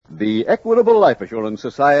The Equitable Life Assurance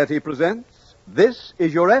Society presents This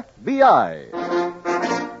Is Your FBI.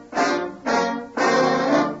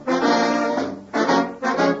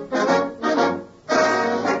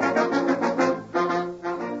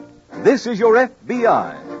 This is Your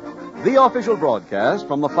FBI, the official broadcast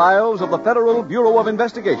from the files of the Federal Bureau of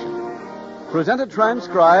Investigation. Presented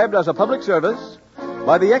transcribed as a public service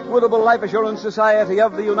by the Equitable Life Assurance Society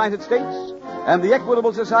of the United States and the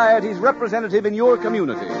Equitable Society's representative in your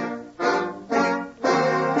community.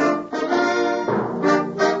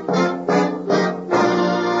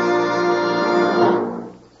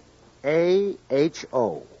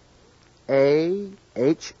 A-H-O.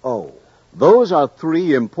 A-H-O. Those are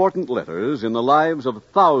three important letters in the lives of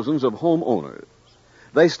thousands of homeowners.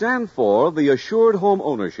 They stand for the Assured Home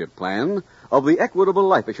Ownership Plan of the Equitable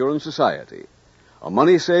Life Assurance Society, a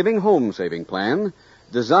money-saving, home-saving plan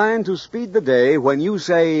designed to speed the day when you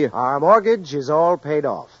say, Our mortgage is all paid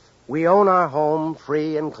off. We own our home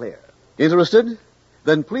free and clear. Interested?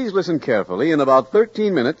 Then please listen carefully in about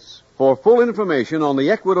 13 minutes for full information on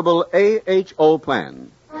the Equitable AHO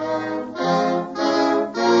plan.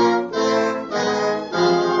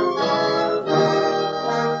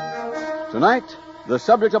 Tonight, the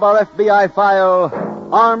subject of our FBI file,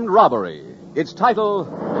 Armed Robbery. Its title,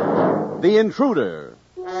 The Intruder.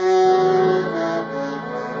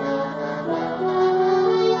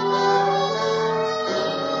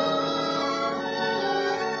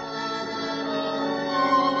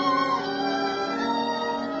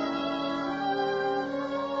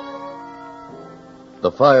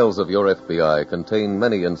 The files of your FBI contain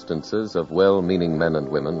many instances of well-meaning men and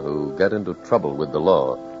women who get into trouble with the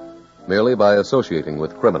law merely by associating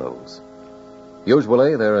with criminals.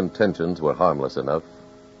 Usually their intentions were harmless enough,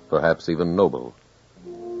 perhaps even noble.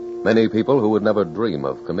 Many people who would never dream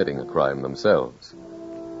of committing a crime themselves,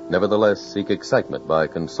 nevertheless seek excitement by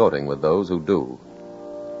consorting with those who do.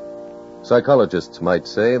 Psychologists might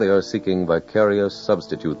say they are seeking vicarious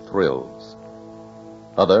substitute thrills.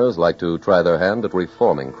 Others like to try their hand at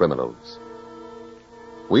reforming criminals.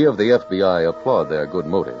 We of the FBI applaud their good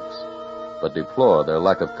motives, but deplore their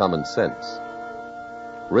lack of common sense.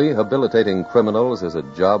 Rehabilitating criminals is a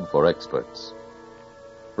job for experts.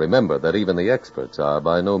 Remember that even the experts are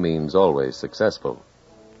by no means always successful.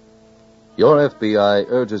 Your FBI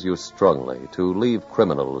urges you strongly to leave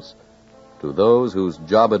criminals to those whose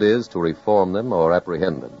job it is to reform them or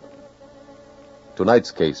apprehend them.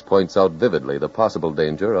 Tonight's case points out vividly the possible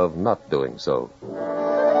danger of not doing so.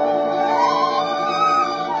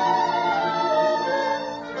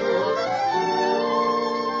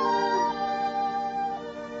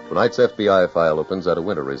 Tonight's FBI file opens at a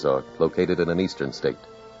winter resort located in an eastern state.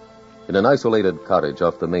 In an isolated cottage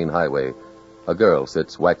off the main highway, a girl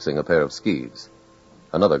sits waxing a pair of skis.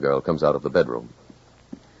 Another girl comes out of the bedroom.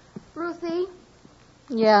 Ruthie?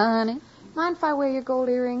 Yeah, honey? Mind if I wear your gold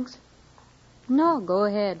earrings? No, go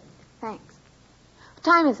ahead. Thanks. What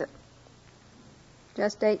time is it?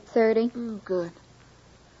 Just 8:30. Good.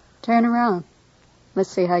 Turn around. Let's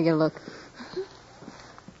see how you look.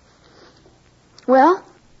 Well?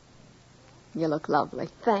 You look lovely.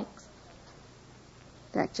 Thanks.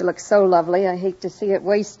 In fact, you look so lovely, I hate to see it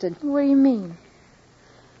wasted. What do you mean?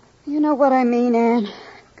 You know what I mean, Anne.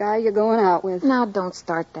 Guy you're going out with. Now, don't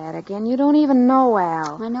start that again. You don't even know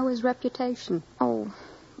Al. I know his reputation. Oh,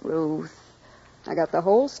 Ruth. I got the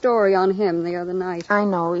whole story on him the other night. I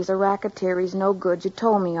know. He's a racketeer. He's no good. You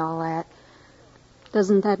told me all that.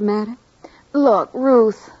 Doesn't that matter? Look,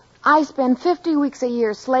 Ruth, I spend 50 weeks a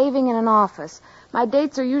year slaving in an office. My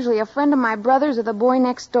dates are usually a friend of my brother's or the boy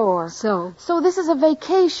next door. So this is a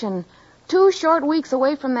vacation. 2 short weeks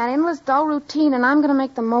away from that endless, dull routine, and I'm going to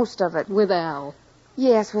make the most of it. With Al?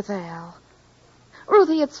 Yes, with Al.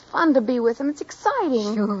 Ruthie, it's fun to be with him. It's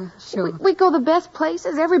exciting. Sure. We go the best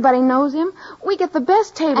places. Everybody knows him. We get the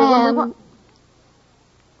best table when we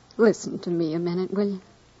Listen to me a minute, will you?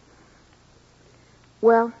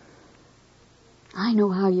 Well? I know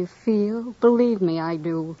how you feel. Believe me, I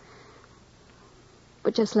do.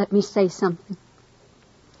 But just let me say something.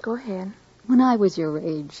 Go ahead. When I was your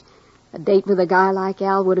age, a date with a guy like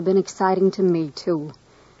Al would have been exciting to me, too.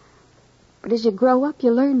 But as you grow up,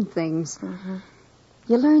 you learn things. Mm-hmm.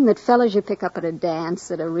 You learn that fellas you pick up at a dance,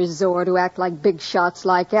 at a resort, who act like big shots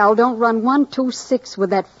like Al don't run 1-2-6 with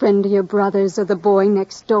that friend of your brother's or the boy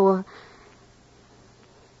next door.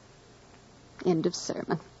 End of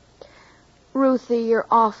sermon. Ruthie, you're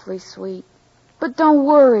awfully sweet. But don't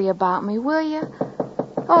worry about me, will you?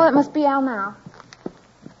 Oh, that must be Al now.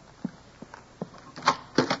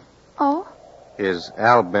 Oh? Is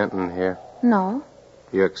Al Benton here? No.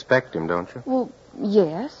 You expect him, don't you? Well,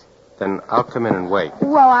 yes. Then I'll come in and wait.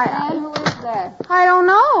 Well, And who is that? I don't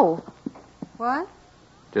know. What?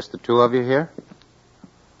 Just the two of you here?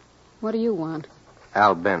 What do you want?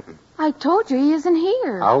 Al Benton. I told you he isn't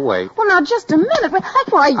here. I'll wait. Well, now, just a minute.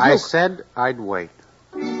 Why, you... I said I'd wait.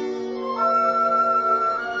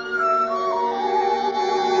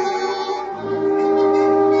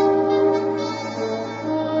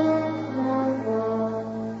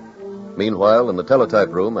 Meanwhile, in the teletype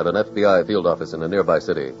room at an FBI field office in a nearby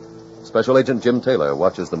city, Special Agent Jim Taylor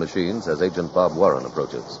watches the machines as Agent Bob Warren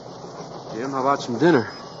approaches. Jim, how about some dinner?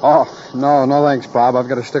 Oh, no thanks, Bob. I've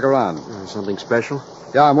got to stick around. Something special?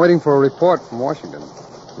 Yeah, I'm waiting for a report from Washington.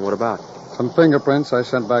 What about? Some fingerprints I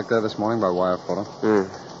sent back there this morning by wire photo.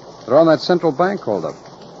 Hmm. They're on that central bank holdup.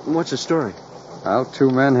 What's the story? Well, two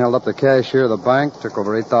men held up the cashier of the bank, took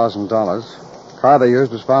over $8,000. The car they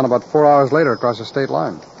used was found about 4 hours later across the state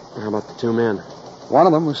line. How about the two men? One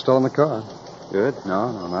of them was still in the car. Good.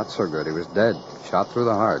 No, not so good. He was dead, shot through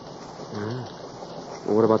the heart.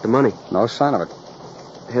 Well, what about the money? No sign of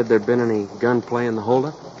it. Had there been any gunplay in the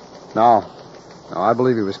holdup? No, I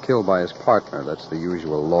believe he was killed by his partner. That's the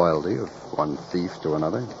usual loyalty of one thief to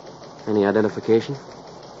another. Any identification?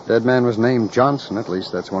 Dead man was named Johnson. At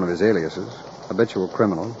least that's one of his aliases. Habitual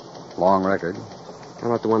criminal. Long record. How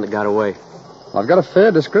about the one that got away? I've got a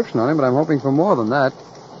fair description on him, but I'm hoping for more than that.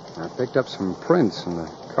 I picked up some prints in the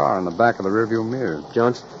car in the back of the rearview mirror.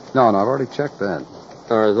 Johnson? No, I've already checked that.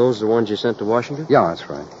 Are those the ones you sent to Washington? Yeah, that's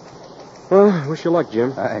right. Well, wish you luck,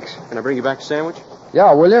 Jim. Thanks. Can I bring you back a sandwich?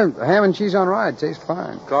 Yeah, will you? Ham and cheese on rye. Tastes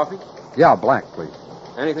fine. Coffee? Yeah, black, please.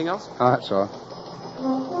 Anything else? Oh, that's all.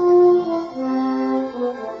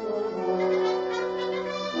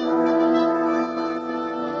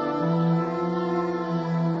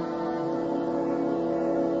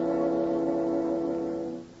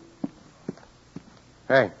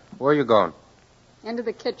 Hey, where are you going? Into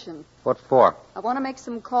the kitchen. What for? I want to make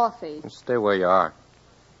some coffee. Stay where you are.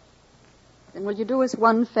 Then will you do us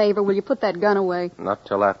one favor? Will you put that gun away? Not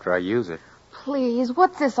till after I use it. Please,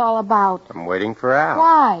 what's this all about? I'm waiting for Al.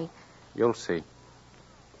 Why? You'll see.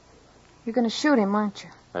 You're going to shoot him, aren't you?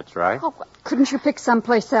 That's right. Oh, couldn't you pick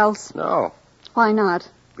someplace else? No, Why not?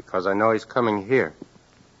 because I know he's coming here.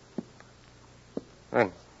 Hey,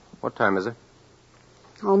 what time is it?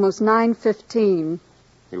 Almost 9:15.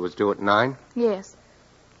 He was due at 9? Yes.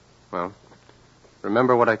 Well,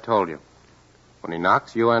 remember what I told you. When he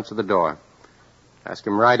knocks, you answer the door. Ask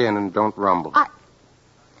him right in and don't rumble.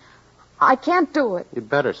 I can't do it. You'd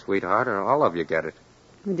better, sweetheart, or all of you get it.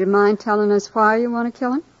 Would you mind telling us why you want to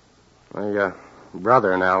kill him? My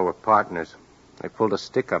brother and Al were partners. They pulled a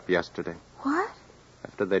stick-up yesterday. What?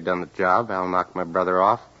 After they'd done the job, Al knocked my brother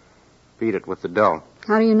off, beat it with the dough.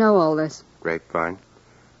 How do you know all this? Grapevine.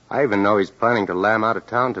 I even know he's planning to lamb out of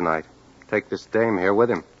town tonight. Take this dame here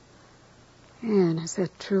with him. Anne, is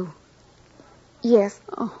that true? Yes.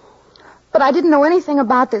 Oh. But I didn't know anything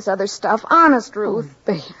about this other stuff. Honest, Ruth. Oh,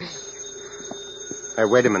 baby. Hey,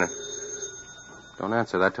 wait a minute. Don't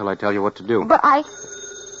answer that till I tell you what to do. But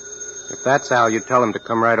If that's Al, you tell him to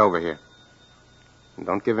come right over here. And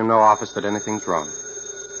don't give him no office that anything's wrong.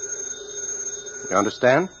 You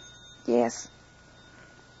understand? Yes.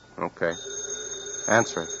 Okay.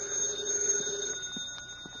 Answer it.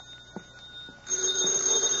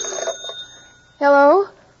 Hello?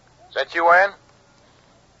 Is that you, Ann?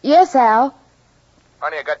 Yes, Al.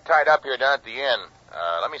 Honey, I got tied up here down at the inn.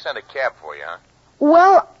 Let me send a cab for you, huh?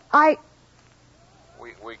 Well,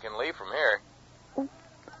 We can leave from here.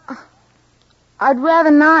 I'd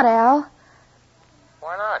rather not, Al.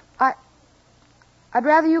 Why not? I'd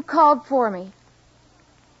rather you called for me.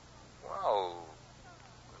 Well,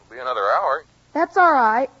 it'll be another hour. That's all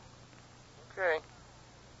right. Okay.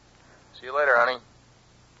 See you later, honey.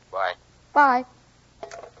 Bye. Bye.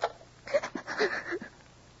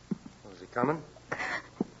 Is he coming?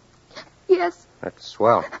 Yes. That's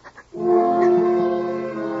swell.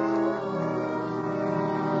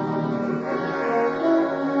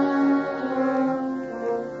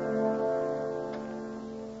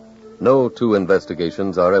 No two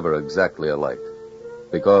investigations are ever exactly alike,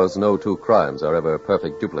 because no two crimes are ever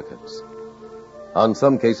perfect duplicates. On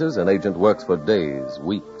some cases, an agent works for days,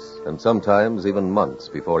 weeks, and sometimes even months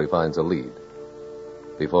before he finds a lead,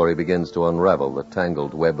 before he begins to unravel the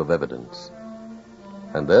tangled web of evidence.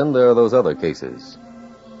 And then there are those other cases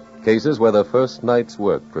where the first night's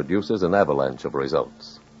work produces an avalanche of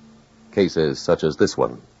results. Cases such as this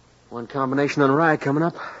one. One combination on rye coming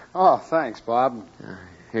up. Oh, thanks, Bob.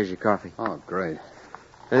 Here's your coffee. Oh, great.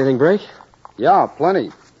 Anything break? Yeah,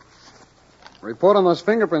 plenty. Report on those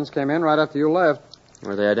fingerprints came in right after you left.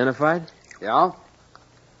 Were they identified? Yeah?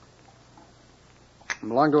 It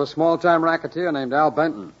belonged to a small-time racketeer named Al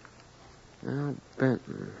Benton. Al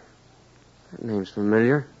Benton. That name's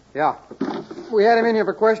familiar. Yeah. We had him in here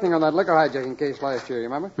for questioning on that liquor hijacking case last year, you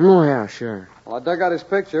remember? Oh, yeah, sure. Well, I dug out his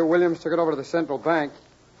picture. Williams took it over to the central bank.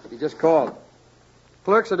 He just called.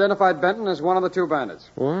 Clerks identified Benton as one of the two bandits.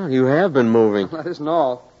 Well, you have been moving. That isn't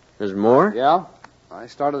all. There's more? Yeah. I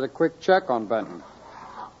started a quick check on Benton.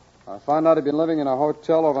 I found out he'd been living in a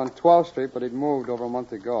hotel over on 12th Street, but he'd moved over a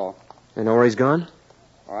month ago. You know where he's gone?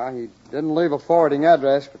 Well, he didn't leave a forwarding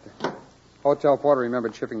address, but the hotel porter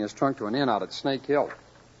remembered shipping his trunk to an inn out at Snake Hill.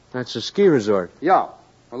 That's a ski resort. Yeah.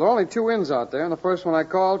 Well, there are only two inns out there, and the first one I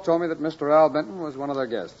called told me that Mr. Al Benton was one of their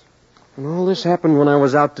guests. And all this happened when I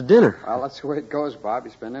was out to dinner. Well, that's the way it goes, Bob.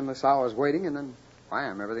 You spend endless hours waiting, and then,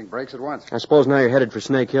 bam, everything breaks at once. I suppose now you're headed for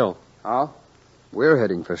Snake Hill. Oh? We're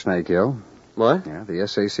heading for Snake Hill. What? Yeah, the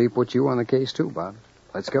SAC put you on the case, too, Bob.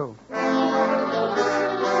 Let's go.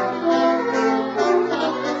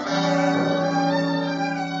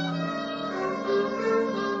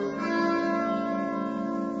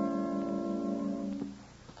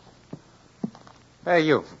 Hey,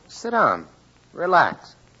 you. Sit down.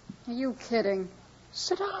 Relax. Are you kidding?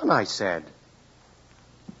 Sit down, I said.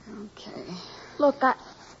 Okay. Look,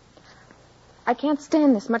 I can't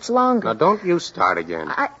stand this much longer. Now, don't you start again.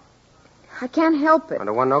 I can't help it. I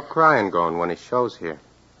don't want no crying going when he shows here.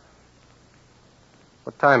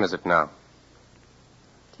 What time is it now?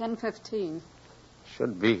 10:15.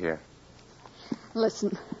 Should be here.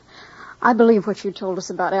 Listen, I believe what you told us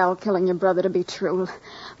about Al killing your brother to be true.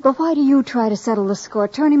 But why do you try to settle the score?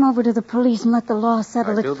 Turn him over to the police and let the law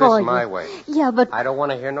settle it do for this you. my way. Yeah, but... I don't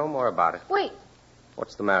want to hear no more about it. Wait,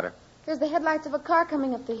 What's the matter? there's the headlights of a car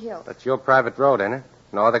coming up the hill. That's your private road, ain't it?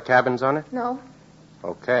 No other cabins on it? No.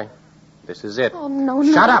 Okay. This is it. Oh, no.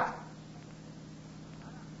 Shut up!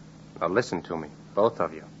 Now listen to me, both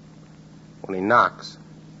of you. When he knocks,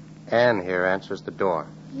 Ann here answers the door.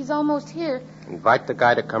 He's almost here. Invite the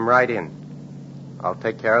guy to come right in. I'll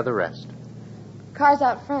take care of the rest. Car's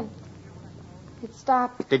out front. It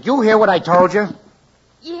stopped. Did you hear what I told you?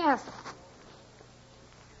 Yes.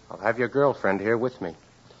 I'll have your girlfriend here with me.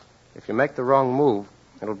 If you make the wrong move,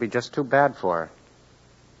 it'll be just too bad for her.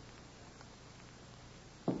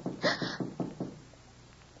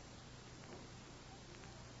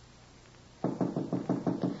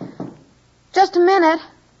 Just a minute.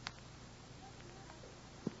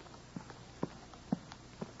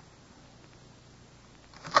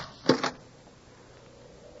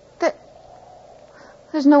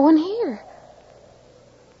 There's no one here.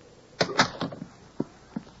 Well,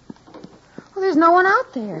 there's no one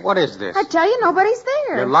out there. What is this? I tell you, nobody's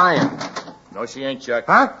there. You're lying. No, she ain't, Chuck.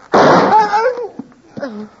 Huh?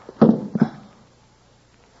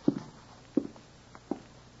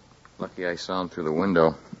 Lucky I saw him through the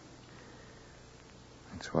window.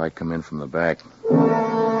 That's why I come in from the back.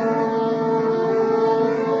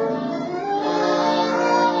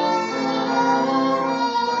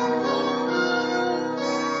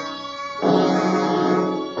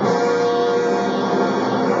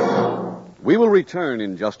 We will return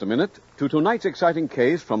in just a minute to tonight's exciting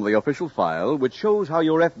case from the official file, which shows how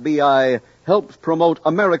your FBI helps promote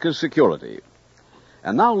America's security.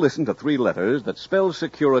 And now listen to three letters that spell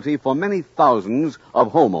security for many thousands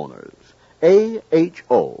of homeowners.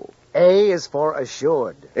 A-H-O. A is for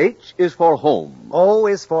assured. H is for home. O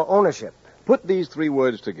is for ownership. Put these three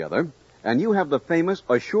words together, and you have the famous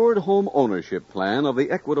Assured Home Ownership Plan of the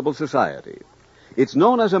Equitable Society. It's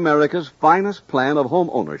known as America's finest plan of home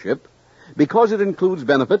ownership because it includes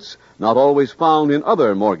benefits not always found in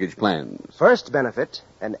other mortgage plans. First benefit,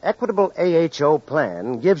 an Equitable AHO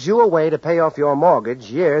plan gives you a way to pay off your mortgage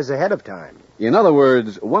years ahead of time. In other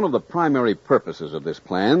words, one of the primary purposes of this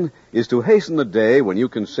plan is to hasten the day when you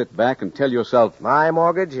can sit back and tell yourself, My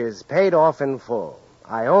mortgage is paid off in full.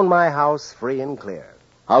 I own my house free and clear.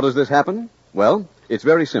 how does this happen? Well, it's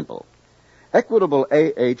very simple. Equitable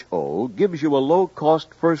AHO gives you a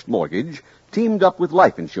low-cost first mortgage teamed up with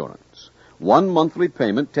life insurance. One monthly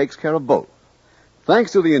payment takes care of both.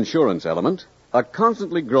 Thanks to the insurance element, a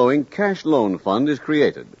constantly growing cash loan fund is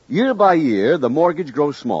created. Year by year, the mortgage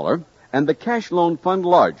grows smaller and the cash loan fund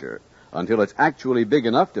larger until it's actually big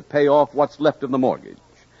enough to pay off what's left of the mortgage.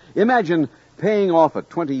 Imagine paying off a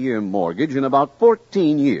 20-year mortgage in about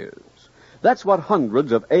 14 years. That's what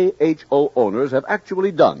hundreds of AHO owners have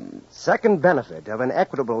actually done. Second benefit of an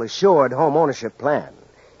Equitable Assured Home Ownership plan.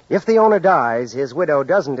 If the owner dies, his widow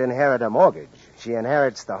doesn't inherit a mortgage. She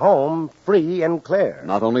inherits the home free and clear.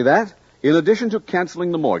 Not only that, In addition to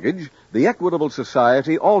canceling the mortgage, the Equitable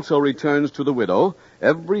Society also returns to the widow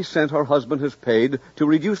every cent her husband has paid to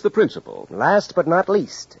reduce the principal. Last but not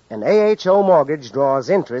least, an AHO mortgage draws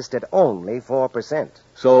interest at only 4%.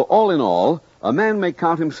 So, all in all, a man may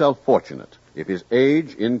count himself fortunate if his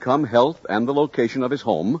age, income, health, and the location of his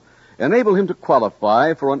home enable him to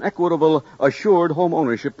qualify for an Equitable Assured Home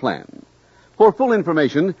Ownership Plan. For full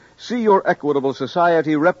information, see your Equitable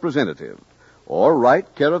Society representative, or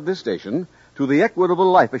write care of this station to the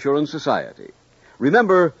Equitable Life Assurance Society.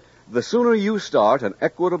 Remember, the sooner you start an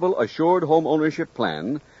Equitable Assured Home Ownership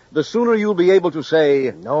Plan, the sooner you'll be able to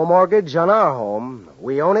say, No mortgage on our home.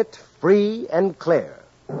 We own it free and clear.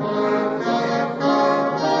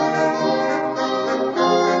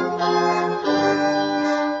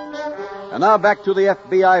 And now back to the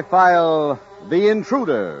FBI file, The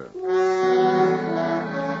Intruder.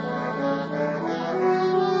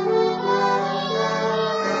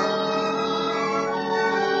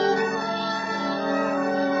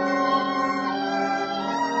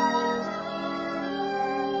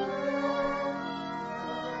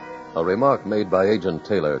 A remark made by Agent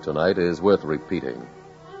Taylor tonight is worth repeating.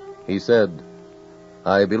 He said,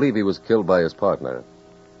 I believe he was killed by his partner.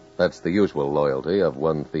 That's the usual loyalty of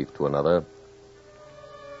one thief to another.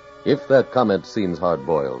 If that comment seems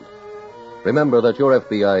hard-boiled, remember that your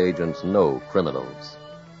FBI agents know criminals.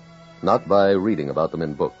 Not by reading about them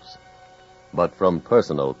in books, but from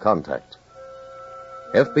personal contact.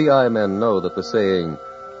 FBI men know that the saying,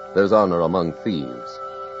 there's honor among thieves,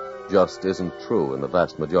 just isn't true in the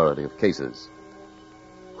vast majority of cases.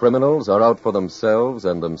 Criminals are out for themselves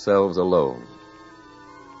and themselves alone.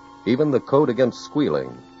 Even the code against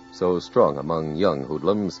squealing, so strong among young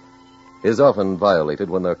hoodlums, is often violated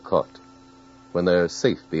when they're caught, when they're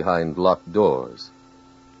safe behind locked doors,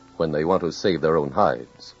 when they want to save their own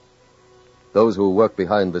hides. Those who work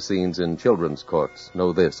behind the scenes in children's courts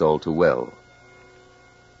know this all too well.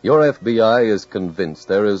 Your FBI is convinced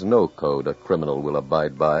there is no code a criminal will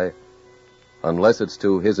abide by, unless it's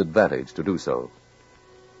to his advantage to do so.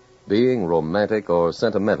 Being romantic or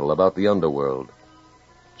sentimental about the underworld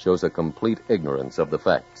shows a complete ignorance of the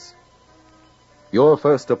facts. Your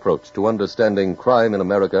first approach to understanding crime in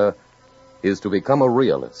America is to become a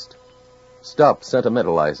realist. Stop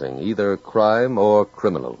sentimentalizing either crime or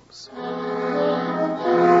criminals.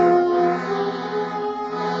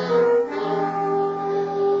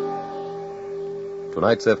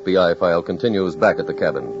 Tonight's FBI file continues back at the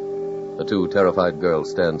cabin. The two terrified girls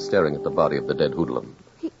stand staring at the body of the dead hoodlum.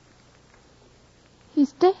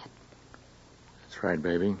 He's dead. That's right,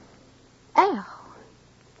 baby. Al,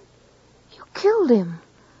 you killed him.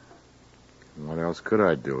 What else could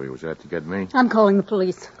I do? He was out to get me. I'm calling the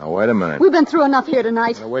police. Now, wait a minute. We've been through enough here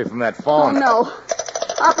tonight. Get away from that Oh, phone. no.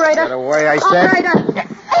 Operator. Get away, I said.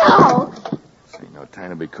 Operator. Al! This ain't no time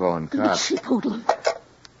to be calling cops. Sheep hoodlum.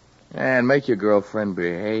 And make your girlfriend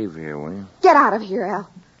behave here, will you? Get out of here, Al.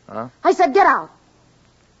 Huh? I said get out.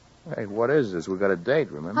 Hey, what is this? We got a date,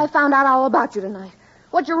 remember? I found out all about you tonight.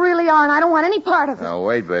 What you really are, and I don't want any part of it. Now,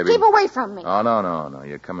 wait, baby. Keep away from me. Oh, no.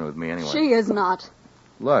 You're coming with me anyway. She is not.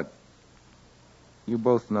 Look, you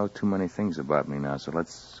both know too many things about me now, so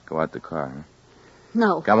let's go out the car, huh?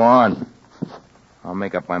 No. Come on. I'll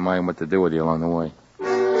make up my mind what to do with you along the way.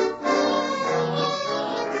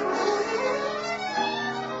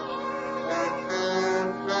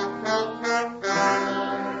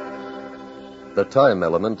 The time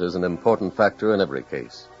element is an important factor in every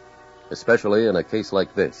case, especially in a case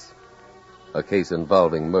like this, a case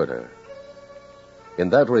involving murder. In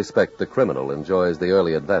that respect, the criminal enjoys the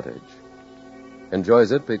early advantage.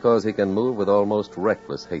 Enjoys it because he can move with almost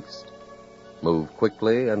reckless haste, move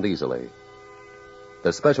quickly and easily.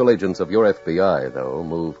 The special agents of your FBI, though,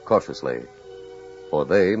 move cautiously, for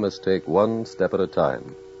they must take one step at a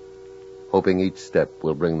time, hoping each step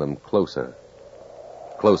will bring them closer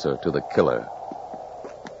to the killer.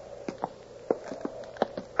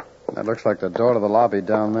 That looks like the door to the lobby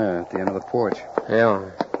down there at the end of the porch. Yeah.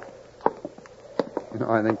 You know,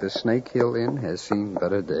 I think the Snake Hill Inn has seen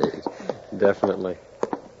better days. Definitely.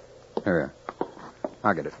 Here.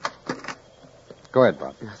 I'll get it. Go ahead,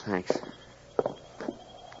 Bob. Thanks.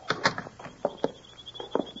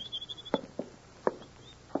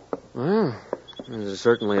 Well, this is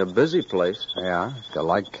certainly a busy place. Yeah, if you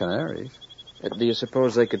like canaries. Do you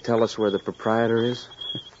suppose they could tell us where the proprietor is?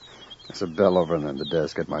 There's a bell over on the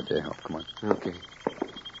desk. It might be a help. Come on. Okay.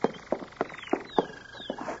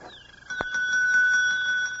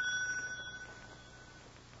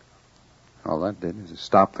 All that did is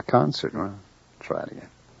stop the concert. Well, try it again.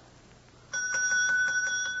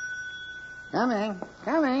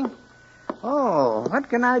 Coming. Oh, What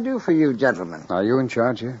can I do for you, gentlemen? Are you in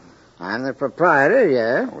charge here? I'm the proprietor,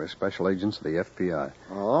 yeah. We're special agents of the FBI.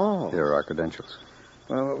 Oh. Here are our credentials.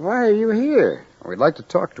 Well, why are you here? We'd like to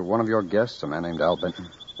talk to one of your guests, a man named Al Benton.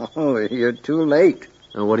 Oh, you're too late.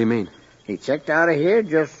 What do you mean? He checked out of here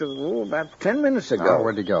just about 10 minutes ago. Oh,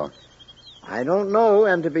 where'd he go? I don't know,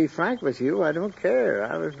 and to be frank with you, I don't care.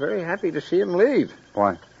 I was very happy to see him leave.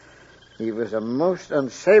 Why? He was a most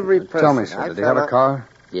unsavory person. Tell me, sir, did he have a car?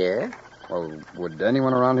 Yeah. Well, would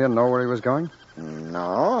anyone around here know where he was going?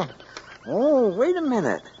 No. Oh, wait a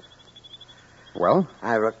minute. Well?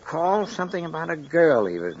 I recall something about a girl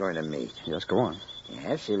he was going to meet. Yes, go on.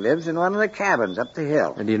 Yes, she lives in one of the cabins up the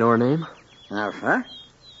hill. And do you know her name? Huh?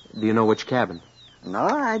 Do you know which cabin? No,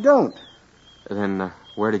 I don't. Then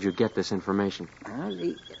where did you get this information?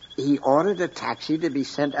 He ordered a taxi to be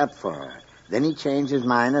sent up for her. Then he changed his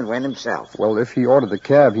mind and went himself. Well, if he ordered the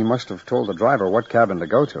cab, he must have told the driver what cabin to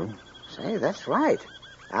go to. Say, that's right.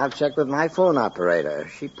 I'll check with my phone operator.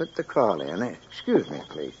 She put the call in. Excuse me,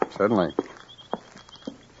 please. Certainly.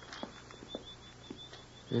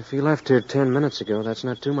 If he left here 10 minutes ago, that's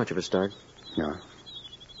not too much of a start. Yeah.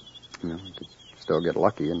 No, we could still get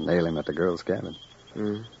lucky and nail him at the girl's cabin.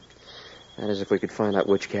 That is, if we could find out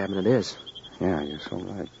which cabin it is. Yeah, you're so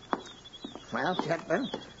right. Well, gentlemen,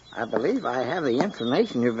 I believe I have the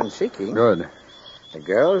information you've been seeking. Good. The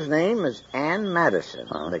girl's name is Ann Madison.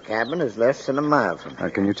 The cabin is less than a mile from here.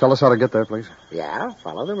 Can you tell us how to get there, please? Yeah,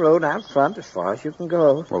 follow the road out front as far as you can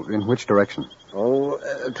go. Well, in which direction? To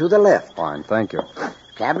the left. Fine, thank you.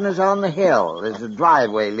 Cabin is on the hill. There's a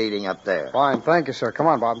driveway leading up there. Fine, thank you, sir. Come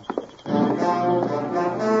on, Bob.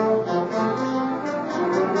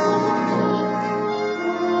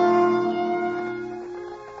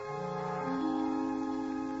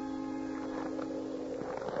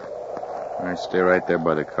 All right, stay right there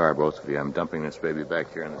by the car, both of you. I'm dumping this baby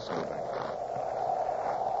back here in the snowbank.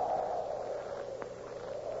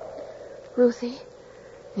 Ruthie,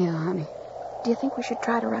 Yeah, honey. do you think we should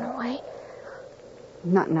try to run away?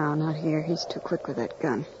 Not now, not here. He's too quick with that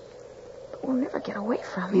gun. But we'll never get away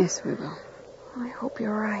from him. Yes, we will. I hope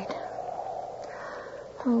you're right.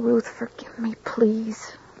 Oh, Ruth, forgive me,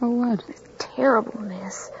 please. For what? This terrible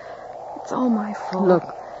mess. It's all my fault. Look,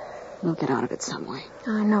 we'll get out of it some way.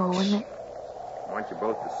 I know, and it... I want you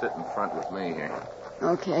both to sit in front with me here.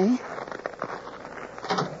 Okay.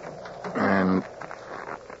 And,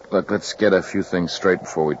 look, let's get a few things straight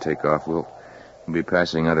before we take off. We'll be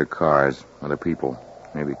passing other cars, other people,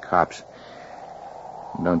 maybe cops.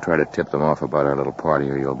 Don't try to tip them off about our little party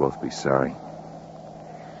or you'll both be sorry.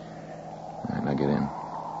 All right, now get in.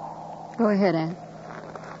 Go ahead, Ann.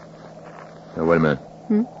 Now, wait a minute.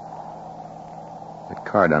 Hmm? That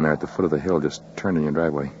car down there at the foot of the hill just turned in your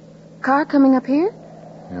driveway. Car coming up here?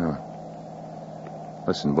 Yeah.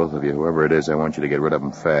 Listen, both of you, whoever it is, I want you to get rid of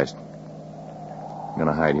him fast. I'm going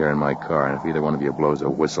to hide here in my car, and if either one of you blows a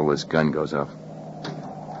whistle, this gun goes off.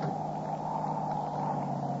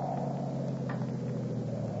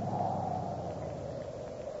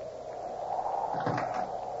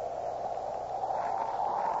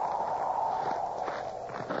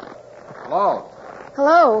 Hello.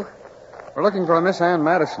 Hello. We're looking for a Miss Ann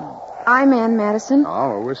Madison. I'm Ann Madison. Oh,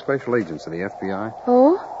 well, we're special agents of the FBI.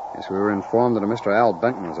 Oh? Yes, we were informed that a Mr. Al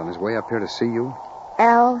Benton was on his way up here to see you.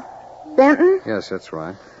 Al Benton? Yes, that's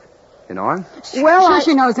right. You know him? Well,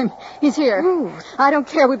 she knows him. He's here. Ooh. I don't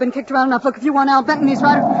care. We've been kicked around enough. Look, if you want Al Benton, he's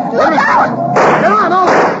right. Look out! Get on,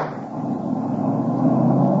 over!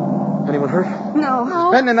 Anyone hurt? No.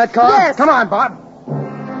 Benton in that car? Yes. Come on, Bob.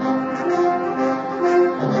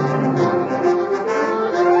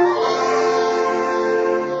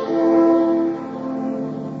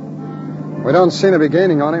 We don't seem to be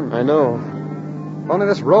gaining on him. I know. If only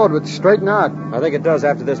this road would straighten out. I think it does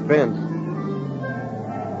after this bend.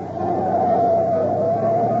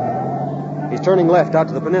 He's turning left out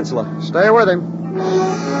to the peninsula. Stay with him.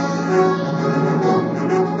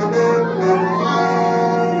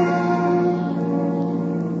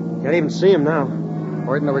 Can't even see him now.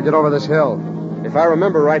 Wait until we get over this hill. If I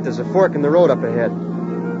remember right, there's a fork in the road up ahead.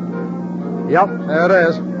 Yep, there it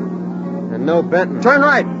is. And no Benton. Turn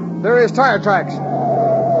right. There are his tire tracks.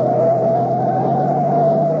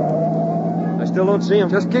 I still don't see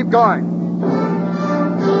him. Just keep going.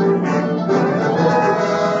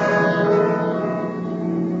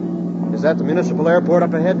 Is that the municipal airport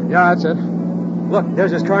up ahead? Yeah, that's it. Look,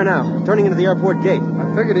 there's his car now, turning into the airport gate.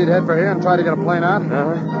 I figured he'd head for here and try to get a plane out.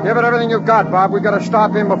 Uh-huh. Give it everything you've got, Bob. We've got to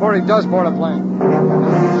stop him before he does board a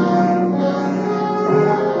plane.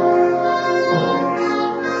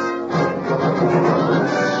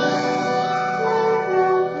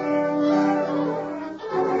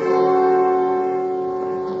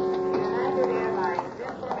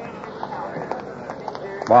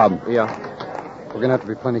 Bob, Yeah. we're going to have to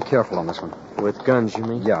be plenty careful on this one. With guns, you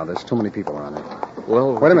mean? Yeah, there's too many people around here.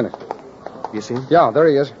 Well... Wait a minute. You see him? Yeah, there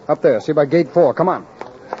he is. Up there. See by gate 4. Come on.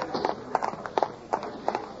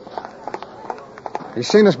 He's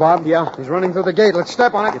seen us, Bob. Yeah. He's running through the gate. Let's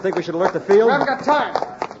step on it. You think we should alert the field? We haven't got time.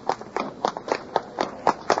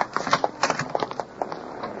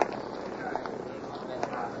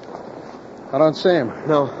 I don't see him.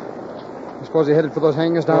 No. I suppose he headed for those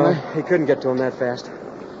hangars down there? He couldn't get to him that fast.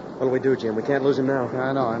 What'll we do, Jim? We can't lose him now. Yeah,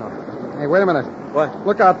 I know. Hey, wait a minute. What?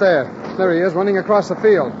 Look out there. There he is, running across the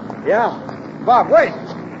field. Yeah. Bob, wait.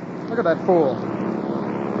 Look at that fool.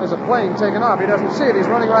 There's a plane taking off. He doesn't see it. He's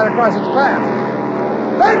running right across its path.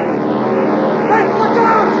 Hey! Hey, look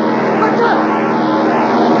out! Look out!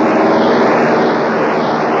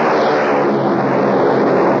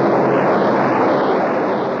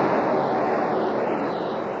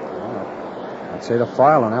 I'd say the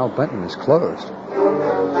file on Al Benton is closed.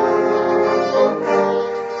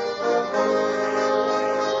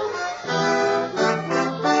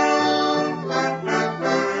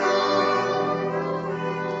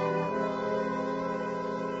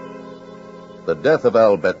 The death of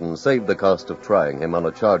Al Benton saved the cost of trying him on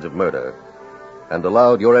a charge of murder and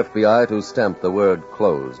allowed your FBI to stamp the word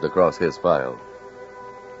closed across his file.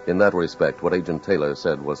 In that respect, what Agent Taylor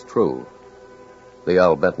said was true. The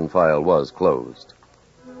Al Benton file was closed.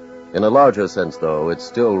 In a larger sense, though, it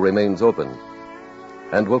still remains open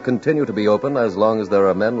and will continue to be open as long as there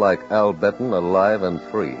are men like Al Benton alive and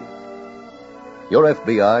free. Your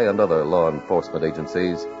FBI and other law enforcement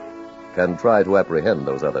agencies can try to apprehend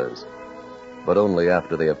those others, but only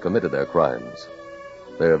after they have committed their crimes,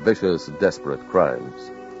 their vicious, desperate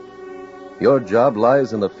crimes. Your job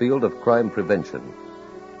lies in the field of crime prevention,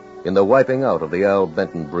 in the wiping out of the Al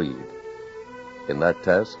Benton breed. In that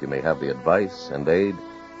task, you may have the advice and aid,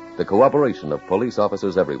 the cooperation of police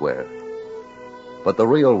officers everywhere. But the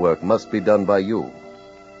real work must be done by you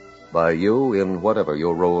in whatever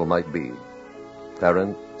your role might be,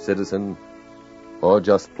 parent, citizen, or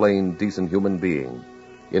just plain decent human being,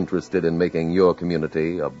 interested in making your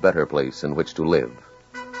community a better place in which to live.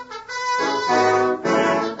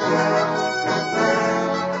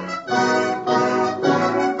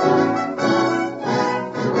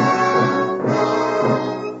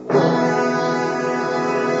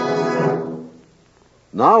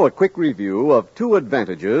 Now a quick review of 2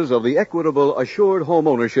 advantages of the Equitable Assured Home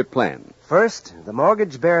Ownership Plan. First, the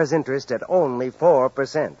mortgage bears interest at only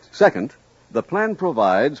 4%. Second, the plan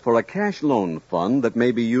provides for a cash loan fund that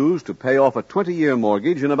may be used to pay off a 20-year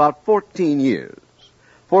mortgage in about 14 years.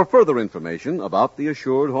 For further information about the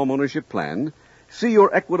Assured Homeownership Plan, see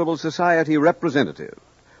your Equitable Society representative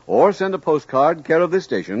or send a postcard care of this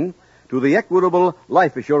station to the Equitable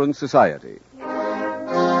Life Assurance Society.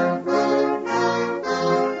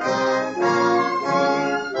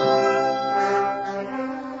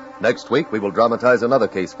 Next week, we will dramatize another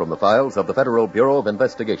case from the files of the Federal Bureau of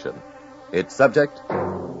Investigation. Its subject,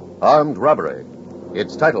 armed robbery.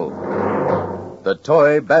 Its title, The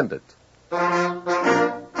Toy Bandit.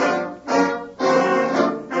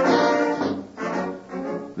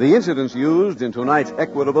 The incidents used in tonight's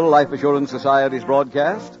Equitable Life Assurance Society's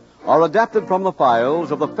broadcast are adapted from the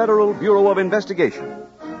files of the Federal Bureau of Investigation.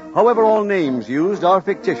 However, all names used are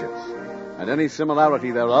fictitious, and any similarity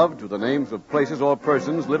thereof to the names of places or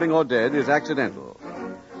persons, living or dead, is accidental.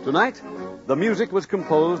 Tonight, the music was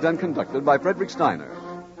composed and conducted by Frederick Steiner.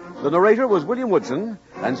 The narrator was William Woodson,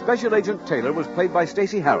 and Special Agent Taylor was played by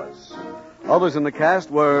Stacey Harris. Others in the cast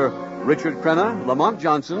were Richard Crenna, Lamont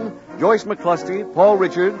Johnson, Joyce McClusty, Paul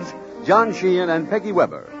Richards, John Sheehan, and Peggy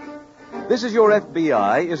Weber. This Is Your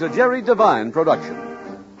FBI is a Jerry Devine production.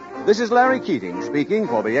 This is Larry Keating speaking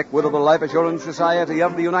for the Equitable Life Assurance Society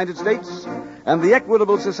of the United States and the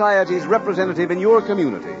Equitable Society's representative in your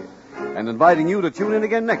community, and inviting you to tune in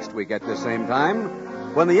again next week at this same time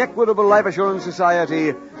when the Equitable Life Assurance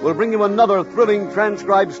Society will bring you another thrilling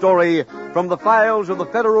transcribed story from the files of the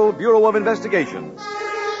Federal Bureau of Investigation.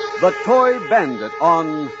 The Toy Bandit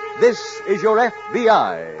on This Is Your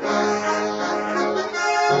FBI.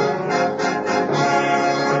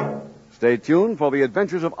 Stay tuned for the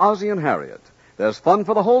adventures of Ozzie and Harriet. There's fun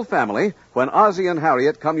for the whole family when Ozzie and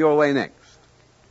Harriet come your way next.